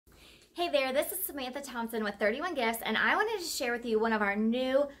Hey there, this is Samantha Thompson with 31 Gifts, and I wanted to share with you one of our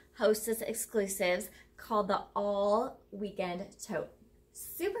new Hostess exclusives called the All Weekend Tote.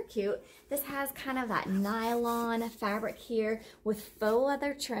 Super cute. This has kind of that nylon fabric here with faux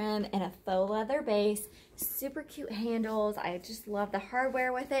leather trim and a faux leather base. Super cute handles. I just love the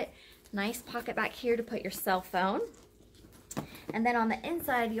hardware with it. Nice pocket back here to put your cell phone. And then on the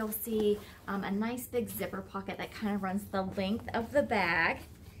inside, you'll see a nice big zipper pocket that kind of runs the length of the bag.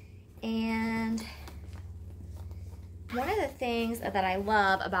 And one of the things that I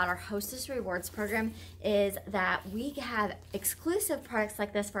love about our Hostess Rewards program is that we have exclusive products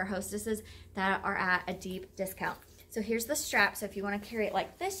like this for our hostesses that are at a deep discount. So here's the strap. So if you want to carry it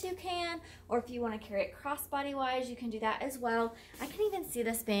like this, you can, or if you want to carry it crossbody wise, you can do that as well. I can even see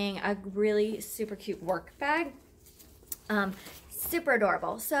this being a really super cute work bag. Super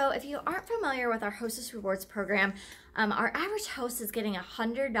adorable. So if you aren't familiar with our Hostess Rewards program, our average host is getting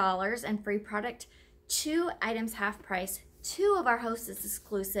 $100 in free product, 2 items half price, 2 of our Hostess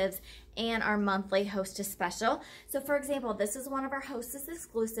exclusives, and our monthly Hostess special. So for example, this is one of our Hostess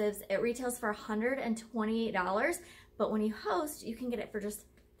exclusives. It retails for $128, but when you host, you can get it for just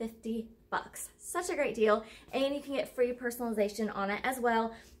 $50. Such a great deal, and you can get free personalization on it as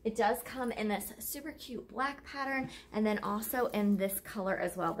well. It does come in this super cute black pattern, and then also in this color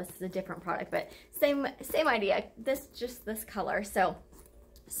as well. This is a different product, but same idea. Just this color. So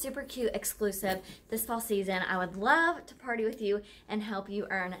super cute, exclusive this fall season. I would love to party with you and help you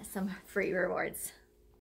earn some free rewards.